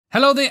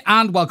Hello there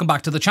and welcome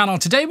back to the channel.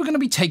 Today we're going to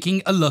be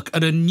taking a look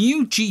at a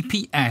new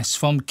GPS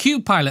from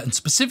Cubepilot and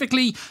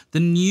specifically the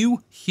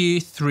new Here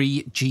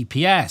 3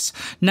 GPS.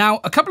 Now,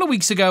 a couple of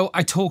weeks ago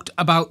I talked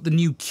about the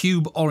new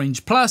Cube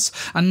Orange Plus,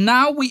 and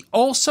now we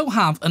also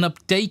have an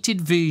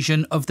updated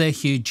version of their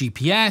Here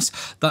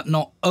GPS that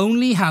not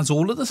only has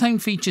all of the same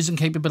features and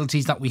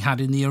capabilities that we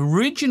had in the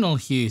original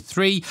Here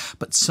 3,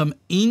 but some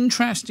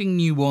interesting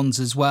new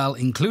ones as well,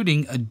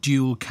 including a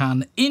dual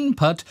CAN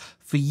input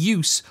for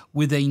use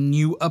with a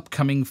new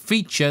upcoming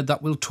feature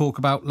that we'll talk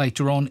about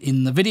later on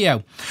in the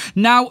video.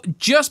 Now,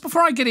 just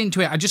before I get into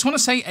it, I just want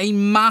to say a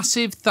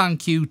massive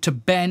thank you to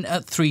Ben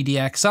at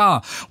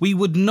 3DXR. We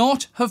would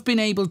not have been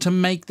able to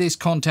make this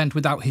content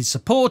without his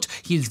support.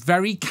 He has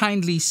very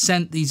kindly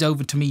sent these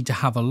over to me to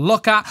have a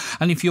look at.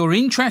 And if you're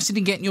interested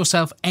in getting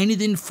yourself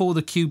anything for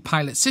the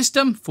Cubepilot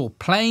system, for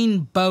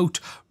plane, boat,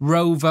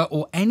 rover,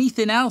 or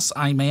anything else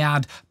I may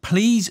add,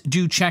 please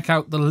do check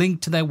out the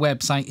link to their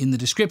website in the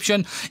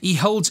description.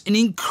 He holds an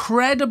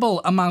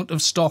incredible amount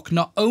of stock,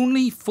 not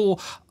only for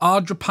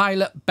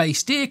Ardupilot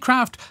based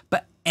aircraft,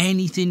 but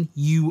anything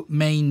you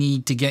may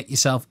need to get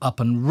yourself up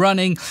and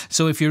running.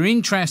 So if you're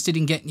interested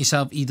in getting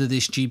yourself either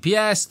this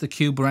GPS, the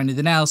Cube, or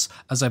anything else,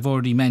 as I've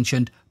already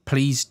mentioned,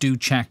 please do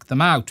check them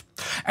out.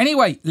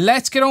 Anyway,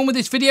 let's get on with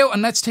this video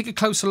and let's take a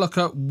closer look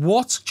at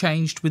what's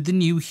changed with the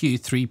new Here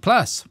 3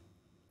 Plus.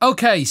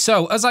 Okay,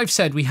 so as I've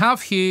said, we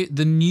have here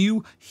the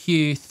new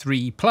Here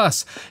 3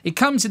 Plus. It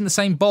comes in the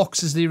same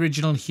box as the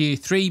original Here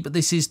 3, but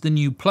this is the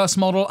new Plus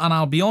model, and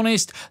I'll be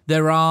honest,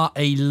 there are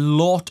a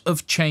lot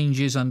of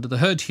changes under the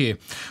hood here.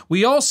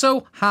 We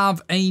also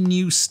have a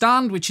new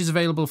stand, which is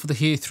available for the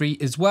Here 3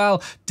 as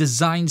well,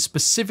 designed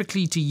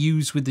specifically to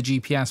use with the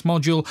GPS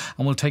module,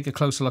 and we'll take a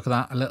closer look at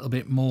that a little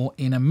bit more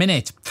in a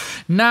minute.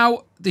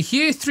 Now, the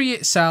Here 3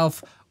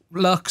 itself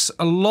looks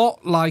a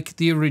lot like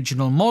the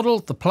original model,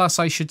 the Plus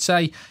I should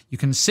say. You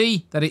can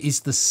see that it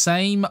is the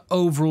same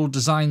overall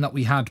design that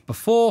we had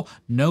before.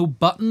 No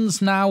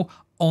buttons now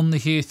on the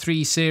Here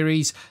 3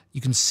 series.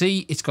 You can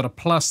see it's got a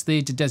plus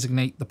there to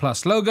designate the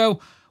Plus logo.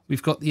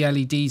 We've got the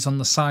LEDs on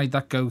the side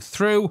that go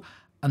through,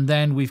 and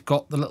then we've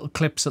got the little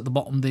clips at the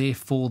bottom there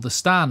for the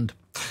stand.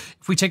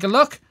 If we take a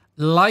look,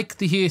 like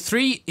the Here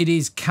 3, it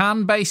is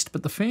CAN based,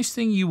 but the first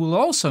thing you will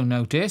also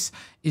notice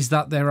is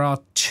that there are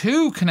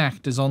two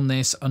connectors on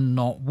this and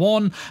not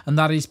one, and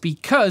that is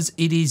because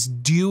it is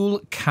dual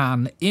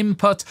CAN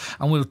input,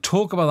 and we'll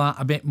talk about that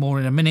a bit more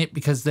in a minute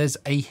because there's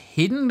a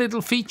hidden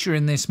little feature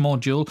in this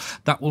module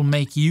that will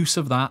make use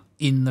of that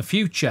in the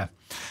future.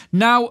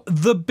 Now,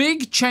 the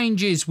big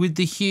changes with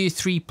the Here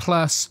 3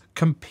 Plus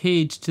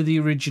compared to the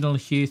original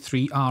Here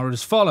 3 are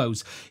as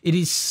follows. It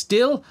is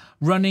still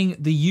running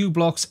the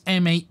U-Blox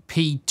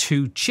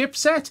M8P2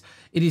 chipset.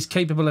 It is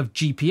capable of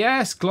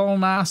GPS,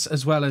 GLONASS,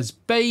 as well as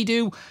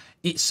Beidou.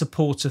 It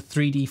supports a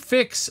 3D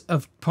fix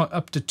of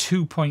up to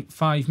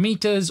 2.5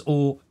 meters,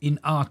 or in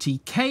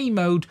RTK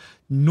mode,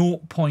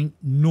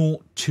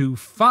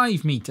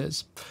 0.025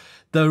 meters.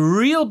 The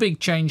real big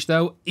change,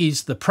 though,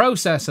 is the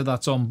processor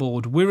that's on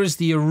board. Whereas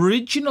the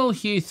original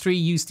Here 3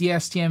 used the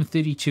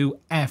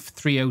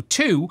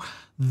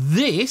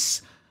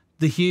STM32F302,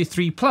 the Here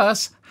 3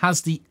 Plus,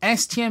 has the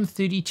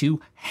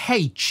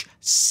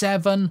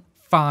STM32H757.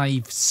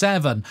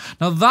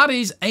 Now, that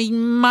is a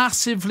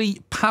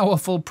massively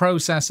powerful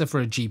processor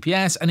for a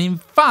GPS, and in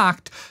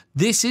fact,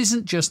 this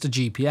isn't just a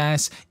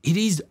GPS, it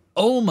is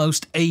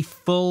almost a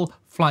full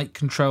flight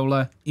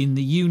controller in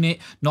the unit,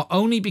 not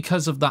only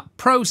because of that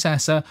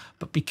processor,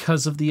 but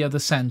because of the other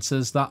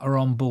sensors that are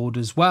on board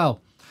as well.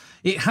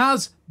 It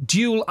has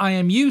dual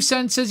IMU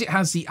sensors. It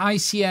has the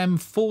ICM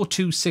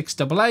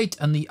 42688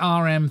 and the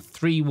RM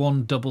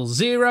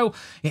 3100.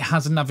 It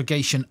has a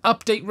navigation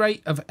update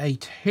rate of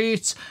 8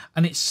 Hz,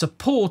 and it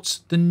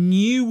supports the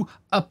new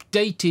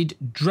updated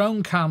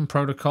drone cam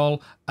protocol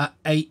at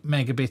 8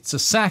 megabits a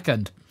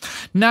second.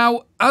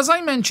 Now, as I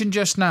mentioned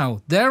just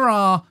now, there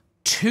are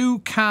two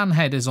CAN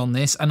headers on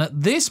this, and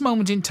at this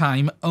moment in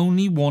time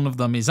only one of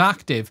them is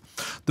active.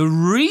 The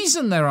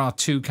reason there are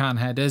two CAN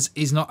headers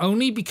is not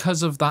only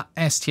because of that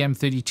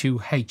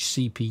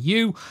STM32H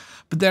CPU,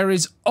 but there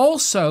is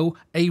also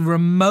a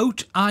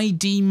remote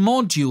ID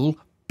module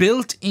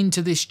built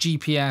into this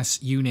GPS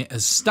unit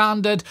as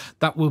standard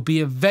that will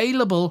be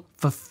available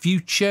for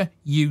future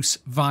use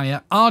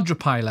via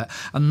Ardupilot,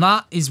 and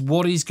that is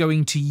what is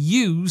going to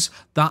use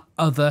that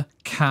other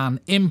CAN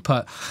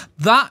input.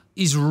 That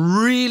is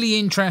really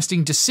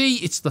interesting to see.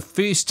 It's the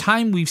first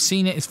time we've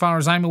seen it, as far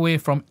as I'm aware,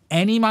 from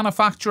any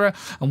manufacturer,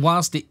 and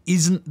whilst it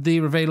isn't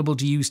there available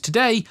to use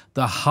today,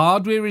 the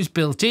hardware is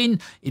built in.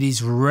 It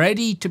is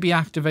ready to be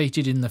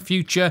activated in the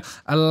future,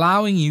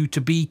 allowing you to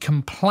be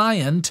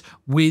compliant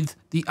with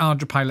the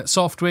Ardupilot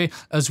software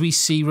as we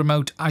see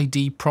remote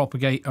ID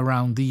propagate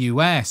around the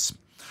US.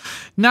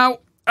 Now,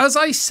 as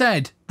I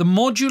said, the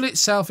module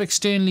itself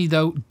externally,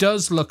 though,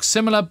 does look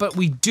similar, but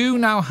we do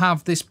now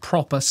have this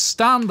proper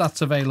stand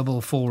that's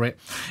available for it.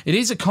 It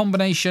is a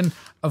combination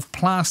of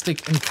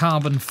plastic and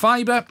carbon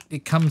fibre.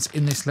 It comes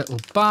in this little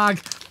bag.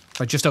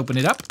 If I just open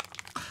it up,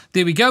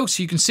 There we go.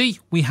 So you can see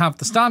we have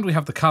the stand, we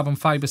have the carbon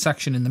fiber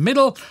section in the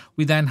middle.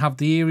 We then have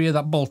the area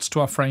that bolts to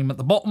our frame at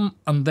the bottom,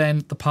 and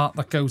then the part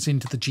that goes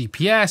into the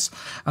GPS.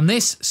 And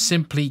this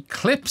simply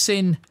clips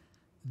in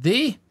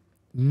there,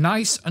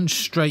 nice and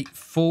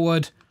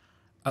straightforward.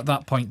 At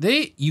that point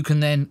there, you can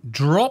then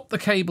drop the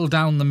cable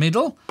down the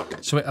middle.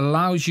 So it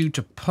allows you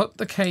to put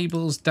the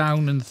cables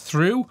down and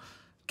through,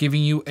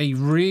 giving you a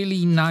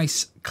really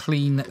nice,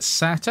 clean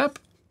setup.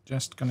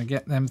 Just going to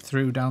get them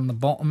through down the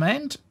bottom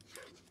end.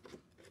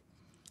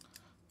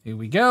 Here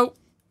we go.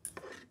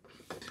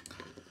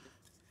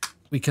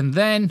 We can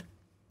then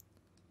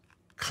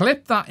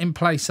clip that in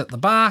place at the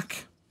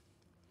back,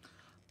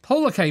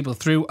 pull the cable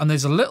through, and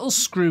there's a little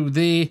screw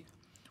there,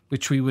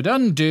 which we would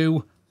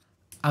undo,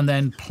 and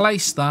then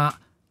place that,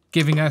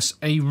 giving us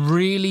a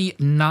really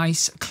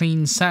nice,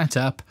 clean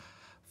setup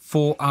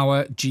for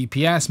our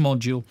GPS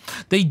module.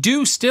 They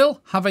do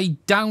still have a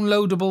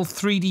downloadable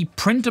 3D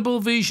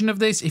printable version of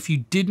this if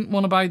you didn't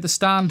want to buy the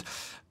stand,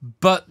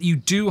 but you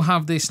do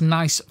have this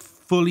nice,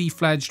 fully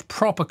fledged,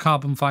 proper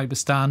carbon fiber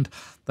stand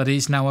that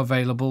is now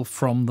available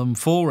from them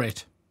for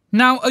it.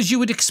 Now, as you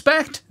would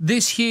expect,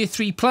 this here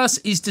 3 Plus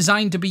is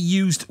designed to be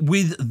used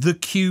with the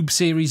Cube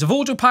series of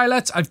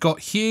autopilots. I've got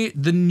here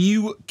the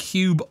new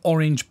Cube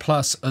Orange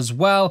Plus as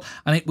well,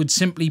 and it would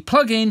simply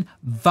plug in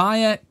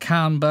via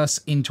CAN bus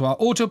into our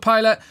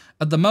autopilot.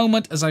 At the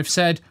moment, as I've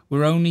said,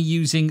 we're only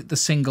using the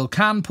single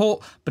CAN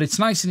port, but it's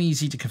nice and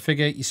easy to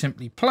configure. You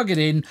simply plug it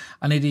in,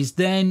 and it is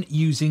then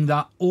using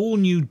that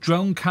all-new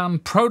drone CAN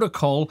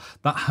protocol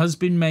that has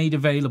been made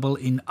available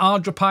in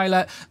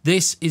Ardupilot.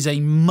 This is a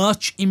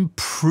much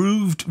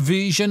improved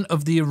version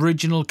of the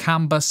original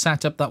CAN bus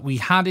setup that we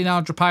had in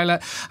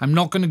Ardupilot. I'm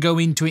not going to go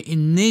into it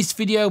in this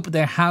video, but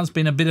there has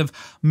been a bit of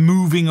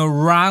moving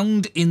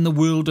around in the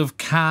world of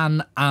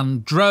CAN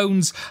and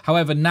drones.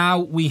 However, now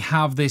we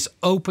have this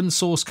open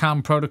source CAN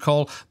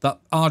protocol that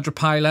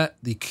Ardupilot,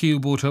 the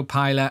Cube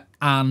Autopilot,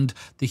 and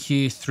the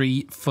Here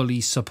 3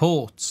 fully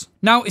supports.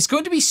 Now, it's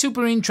going to be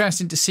super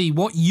interesting to see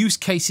what use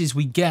cases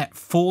we get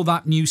for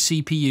that new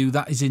CPU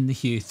that is in the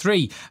Here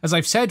 3. As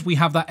I've said, we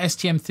have that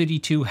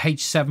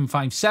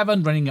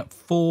STM32H757 running at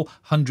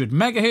 400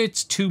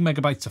 megahertz, 2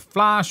 megabytes of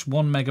flash,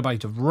 1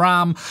 megabyte of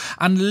RAM,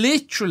 and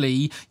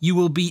literally you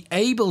will be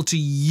able to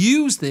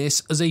use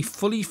this as a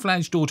fully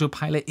fledged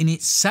autopilot in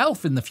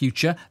itself in the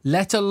future,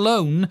 let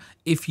alone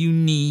if you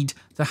need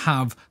to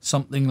have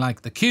something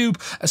like the Cube,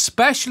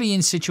 especially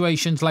in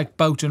situations like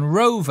boat and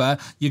rover.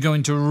 You're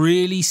going to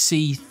really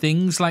see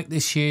things like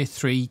this Here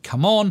 3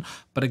 come on.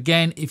 But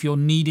again, if you're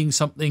needing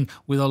something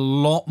with a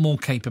lot more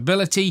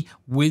capability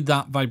with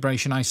that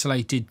vibration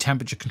isolated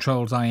temperature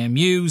controlled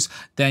IMUs,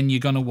 then you're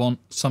going to want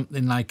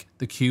something like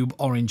the Cube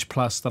Orange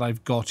Plus that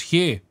I've got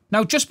here.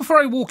 Now, just before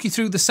I walk you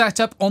through the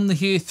setup on the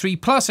Here 3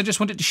 Plus, I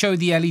just wanted to show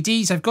the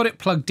LEDs. I've got it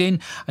plugged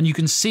in, and you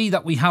can see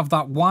that we have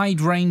that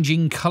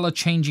wide-ranging,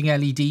 color-changing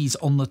LEDs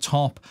on the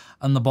top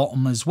and the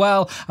bottom as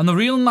well. And the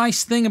real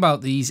nice thing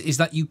about these is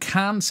that you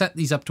can set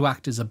these up to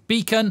act as a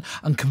beacon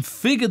and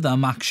configure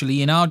them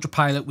actually in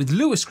Ardupilot with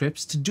Lua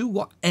scripts to do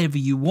whatever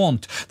you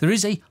want. There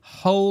is a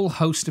whole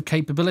host of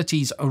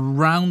capabilities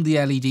around the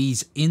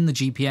LEDs in the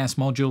GPS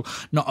module,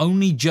 not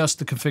only just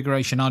the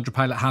configuration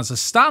Ardupilot has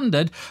as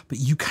standard, but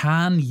you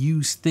can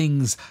use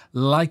things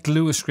like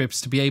Lua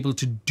scripts to be able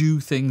to do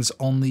things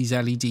on these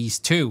LEDs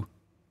too.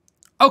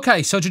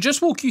 Okay, so to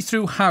just walk you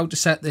through how to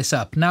set this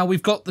up. Now,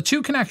 we've got the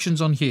 2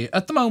 connections on here.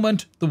 At the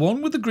moment, the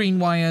one with the green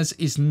wires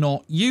is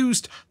not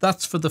used.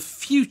 That's for the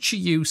future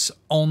use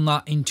on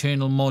that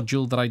internal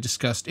module that I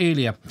discussed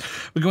earlier.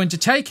 We're going to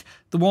take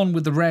the one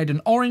with the red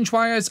and orange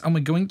wires, and we're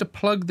going to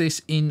plug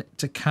this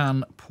into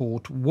CAN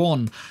port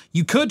 1.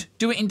 You could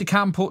do it into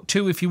CAN port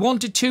 2 if you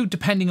wanted to,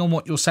 depending on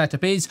what your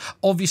setup is.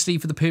 Obviously,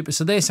 for the purpose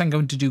of this, I'm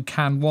going to do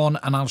CAN 1,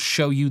 and I'll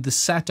show you the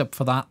setup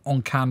for that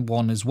on CAN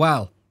 1 as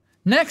well.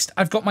 Next,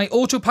 I've got my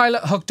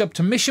autopilot hooked up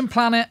to Mission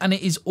Planner, and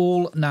it is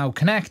all now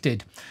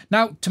connected.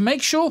 Now, to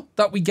make sure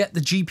that we get the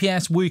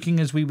GPS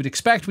working as we would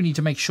expect, we need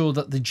to make sure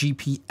that the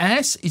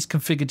GPS is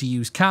configured to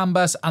use CAN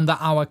bus and that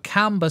our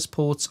CAN bus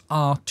ports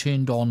are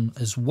turned on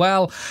as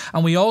well.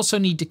 And we also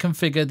need to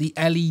configure the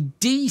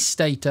LED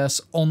status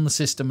on the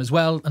system as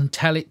well and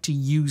tell it to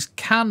use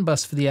CAN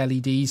bus for the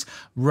LEDs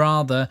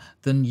rather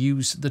than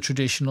use the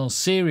traditional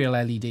serial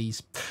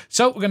LEDs.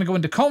 So we're going to go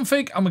into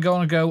config, and we're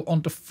going to go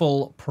onto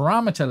full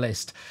parameter list.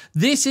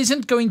 This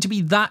isn't going to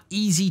be that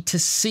easy to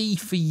see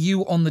for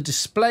you on the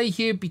display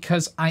here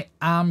because I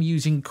am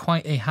using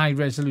quite a high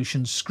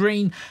resolution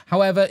screen.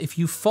 However, if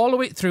you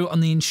follow it through,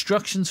 and the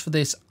instructions for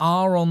this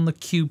are on the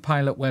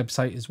Cubepilot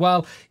website as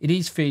well, it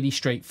is fairly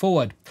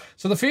straightforward.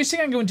 So the first thing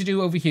I'm going to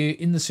do over here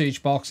in the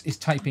search box is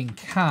type in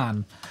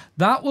CAN.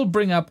 That will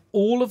bring up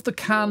all of the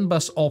CAN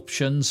bus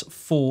options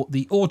for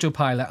the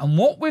autopilot. And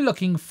what we're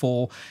looking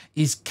for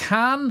is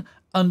CAN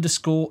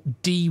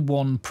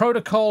 _D1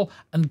 protocol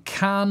and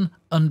CAN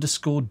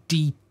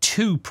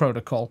 _D2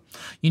 protocol.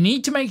 You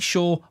need to make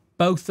sure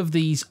both of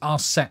these are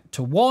set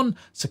to 1.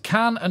 So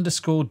CAN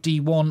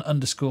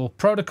 _D1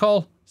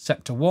 protocol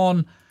set to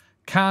 1,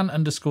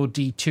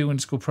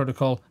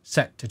 CAN_D2_protocol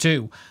set to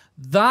 2.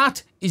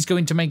 That is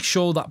going to make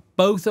sure that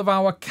both of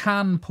our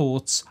CAN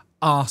ports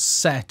are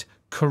set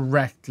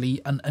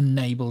correctly and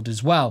enabled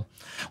as well.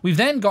 We've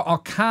then got our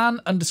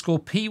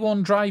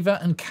CAN_P1 driver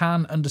and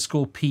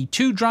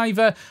CAN_P2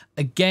 driver.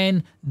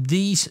 Again,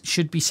 these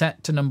should be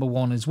set to number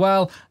 1 as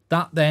well.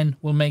 That then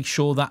will make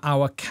sure that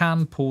our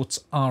CAN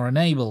ports are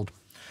enabled.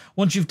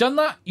 Once you've done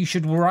that, you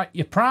should write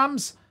your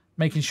params,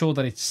 making sure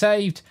that it's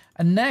saved.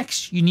 And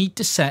next, you need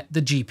to set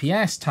the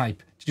GPS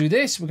type. To do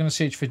this, we're going to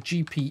search for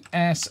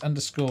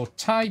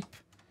GPS_type.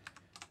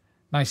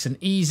 Nice and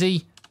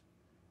easy.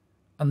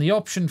 And the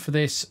option for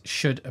this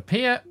should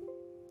appear.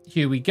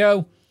 Here we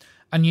go.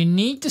 And you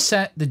need to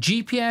set the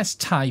GPS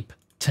type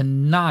to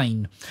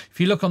 9. If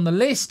you look on the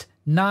list,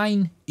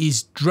 9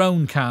 is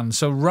drone CAN.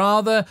 So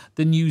rather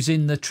than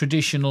using the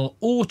traditional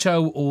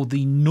auto or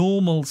the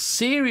normal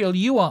serial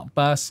UART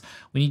bus,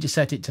 we need to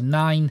set it to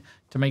 9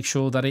 to make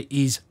sure that it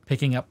is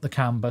picking up the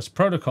CAN bus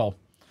protocol.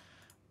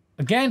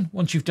 Again,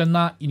 once you've done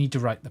that, you need to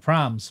write the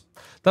params.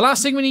 The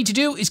last thing we need to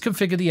do is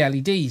configure the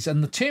LEDs,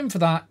 and the term for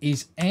that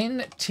is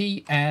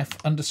NTF_LED.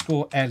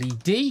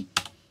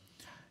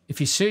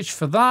 If you search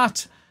for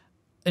that,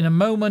 in a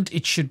moment,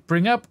 it should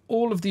bring up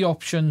all of the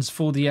options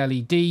for the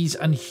LEDs,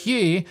 and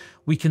here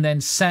we can then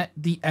set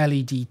the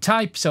LED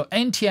type. So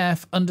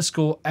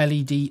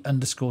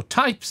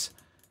NTF_LED_types.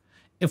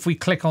 If we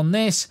click on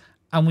this,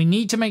 and we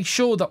need to make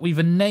sure that we've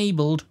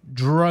enabled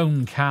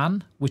drone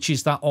CAN, which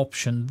is that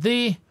option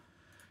there.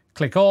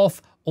 Click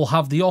off, or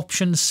have the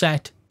option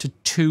set to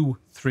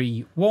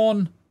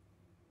 231.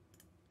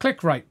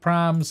 Click write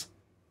params.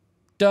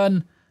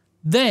 Done.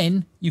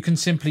 Then you can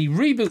simply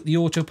reboot the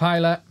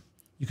autopilot.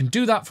 You can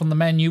do that from the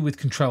menu with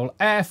Control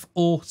F,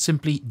 or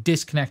simply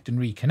disconnect and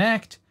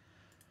reconnect.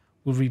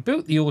 We'll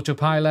reboot the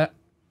autopilot.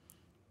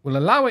 We'll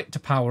allow it to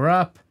power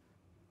up.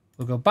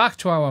 We'll go back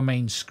to our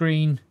main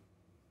screen.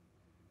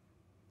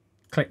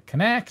 Click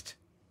connect.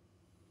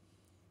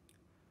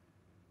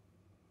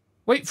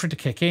 Wait for it to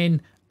kick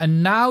in.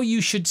 And now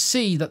you should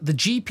see that the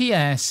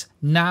GPS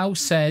now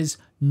says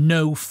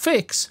no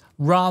fix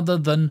rather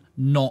than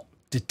not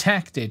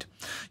detected.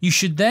 You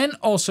should then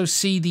also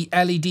see the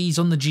LEDs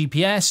on the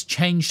GPS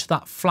change to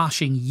that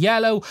flashing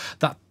yellow,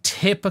 that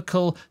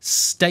typical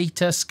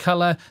status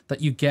color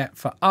that you get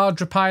for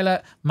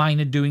Ardupilot. Mine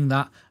are doing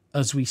that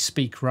as we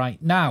speak right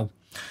now.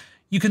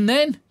 You can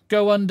then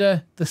go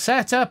under the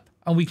setup,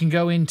 and we can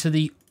go into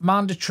the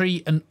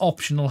mandatory and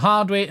optional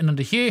hardware, and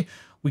under here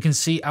we can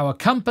see our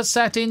compass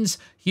settings.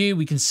 Here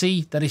we can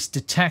see that it's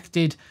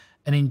detected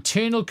an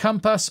internal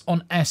compass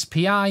on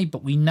SPI,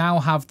 but we now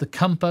have the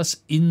compass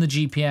in the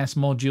GPS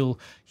module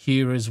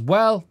here as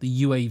well,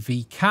 the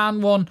UAV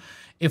CAN one.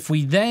 If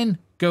we then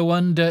go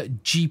under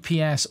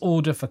GPS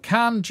order for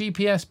CAN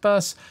GPS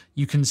bus,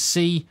 you can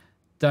see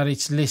that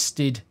it's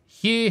listed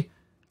here,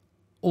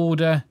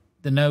 order,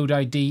 the node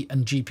ID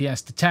and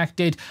GPS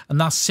detected, and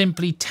that's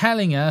simply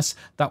telling us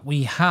that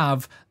we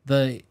have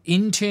the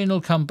internal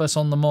compass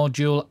on the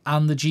module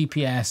and the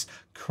GPS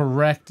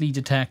correctly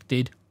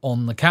detected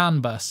on the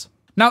CAN bus.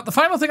 Now, the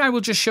final thing I will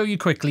just show you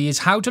quickly is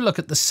how to look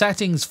at the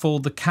settings for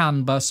the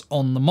CAN bus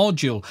on the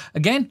module.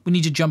 Again, we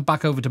need to jump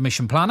back over to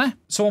Mission Planner.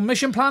 So on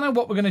Mission Planner,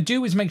 what we're going to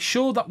do is make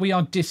sure that we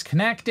are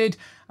disconnected,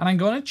 and I'm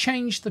going to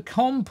change the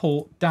COM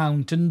port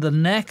down to the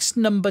next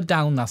number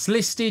down that's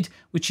listed,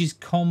 which is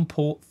COM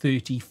port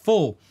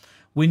 34.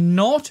 We're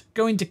not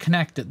going to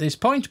connect at this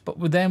point, but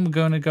we're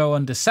going to go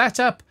under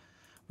Setup.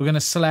 We're going to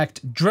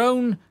select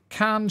Drone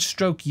CAN /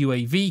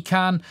 UAV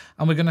CAN,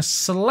 and we're going to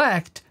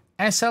select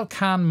SL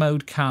CAN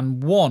mode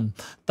CAN 1.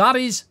 That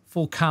is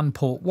for CAN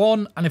port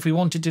 1, and if we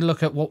wanted to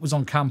look at what was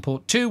on CAN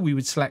port 2, we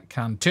would select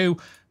CAN 2,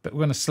 but we're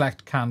going to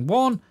select CAN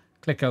 1,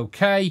 click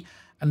OK,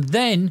 and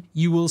then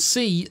you will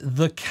see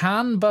the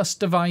CAN bus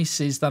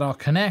devices that are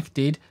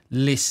connected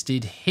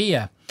listed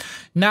here.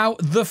 Now,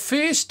 the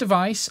first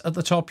device at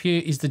the top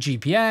here is the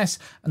GPS,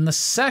 and the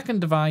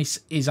second device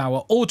is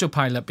our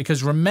autopilot,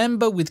 because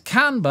remember, with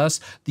CAN bus,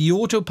 the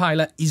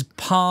autopilot is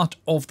part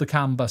of the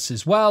CAN bus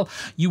as well.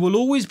 You will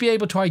always be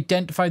able to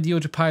identify the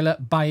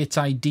autopilot by its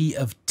ID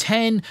of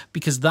 10,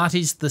 because that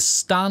is the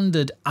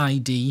standard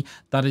ID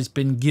that has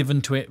been given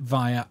to it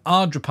via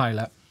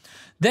Ardupilot.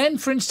 Then,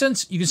 for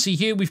instance, you can see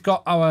here we've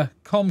got our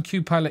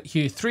Cubepilot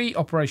here 3,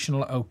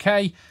 operational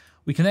OK.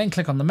 We can then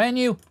click on the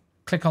menu,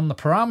 click on the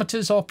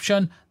parameters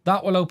option.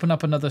 That will open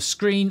up another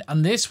screen,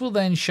 and this will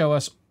then show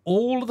us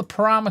all of the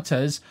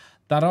parameters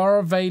that are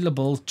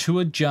available to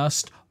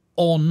adjust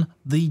on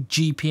the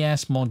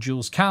GPS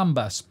module's CAN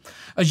bus.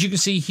 As you can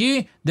see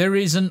here, there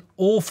is an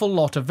awful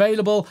lot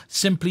available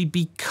simply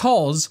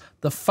because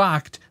the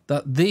fact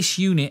that this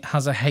unit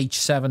has a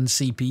H7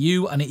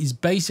 CPU and it is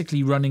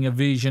basically running a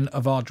version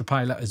of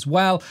Ardupilot as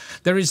well.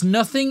 There is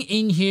nothing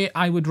in here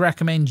I would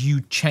recommend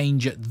you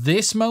change at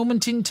this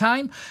moment in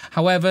time.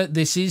 However,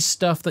 this is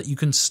stuff that you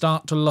can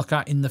start to look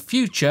at in the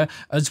future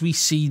as we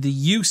see the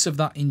use of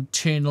that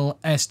internal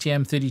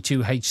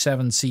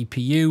STM32H7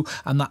 CPU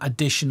and that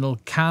additional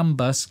CAN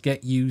bus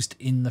get used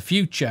in the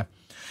future.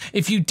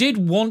 If you did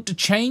want to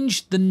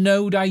change the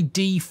node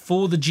ID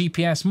for the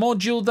GPS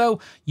module though,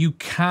 you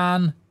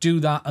can do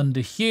that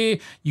under here.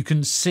 You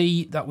can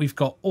see that we've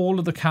got all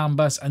of the CAN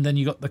bus, and then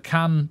you got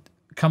the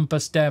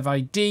Compass Dev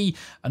ID,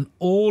 and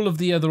all of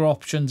the other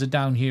options are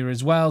down here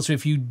as well. So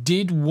if you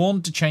did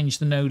want to change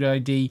the node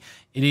ID,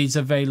 it is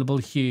available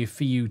here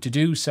for you to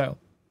do so.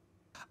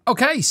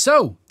 Okay,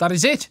 so that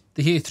is it.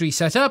 The Here 3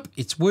 setup,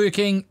 it's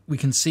working. We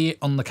can see it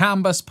on the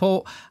CAN bus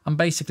port, and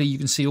basically you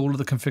can see all of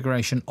the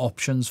configuration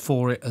options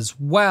for it as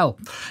well.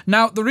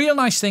 Now, the real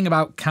nice thing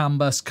about CAN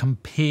bus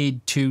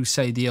compared to,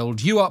 say, the old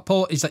UART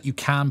port is that you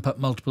can put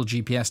multiple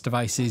GPS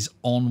devices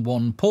on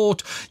one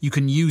port. You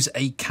can use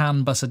a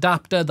CAN bus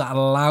adapter that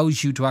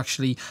allows you to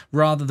actually,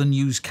 rather than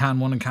use CAN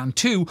 1 and CAN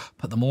 2,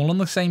 put them all on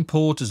the same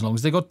port as long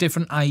as they've got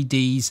different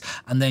IDs,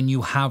 and then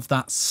you have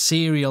that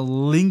serial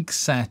link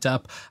set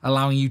up,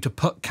 allowing you to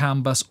put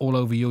CAN bus all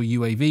over your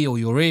UAV or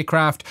your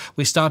aircraft.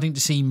 We're starting to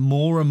see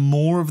more and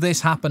more of this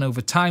happen over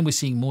time. We're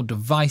seeing more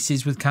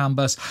devices with CAN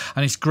bus,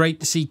 and it's great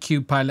to see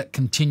Cubepilot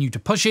continue to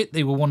push it.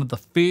 They were one of the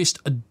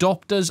first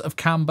adopters of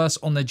CAN bus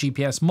on their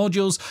GPS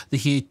modules. The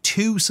Here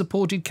 2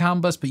 supported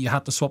CAN bus, but you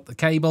had to swap the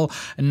cable,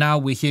 and now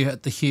we're here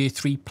at the Here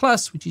 3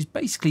 Plus, which is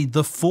basically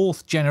the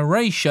 4th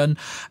generation,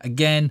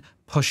 again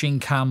pushing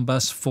CAN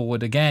bus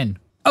forward again.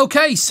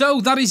 Okay,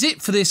 so that is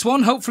it for this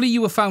one. Hopefully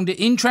you have found it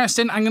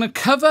interesting. I'm going to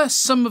cover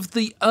some of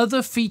the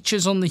other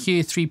features on the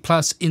Here 3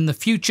 Plus in the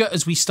future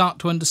as we start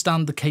to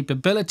understand the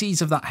capabilities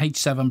of that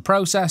H7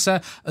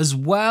 processor, as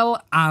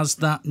well as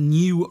that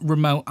new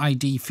remote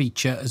ID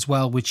feature as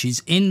well, which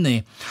is in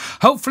there.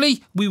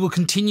 Hopefully we will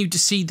continue to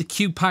see the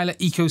Cubepilot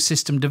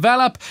ecosystem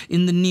develop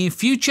in the near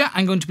future.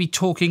 I'm going to be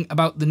talking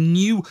about the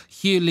new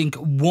HereLink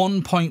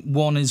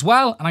 1.1 as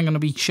well, and I'm going to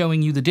be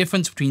showing you the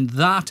difference between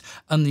that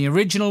and the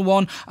original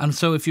one. And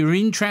so if you're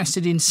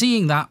interested in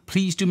seeing that,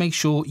 please do make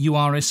sure you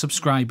are a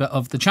subscriber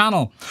of the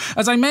channel.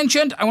 As I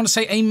mentioned, I want to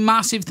say a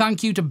massive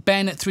thank you to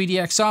Ben at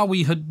 3DXR.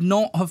 We would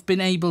not have been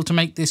able to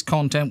make this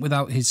content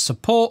without his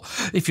support.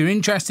 If you're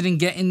interested in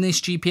getting this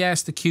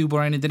GPS, the Cube,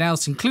 or anything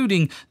else,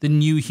 including the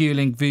new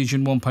HereLink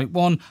version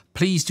 1.1,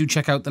 please do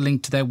check out the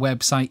link to their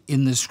website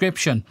in the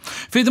description.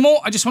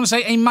 Furthermore, I just want to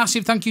say a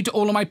massive thank you to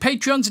all of my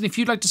Patreons, and if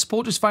you'd like to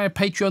support us via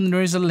Patreon,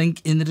 there is a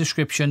link in the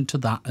description to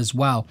that as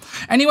well.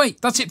 Anyway,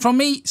 that's it from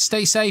me.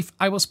 Stay safe.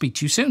 I will speak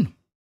to you soon.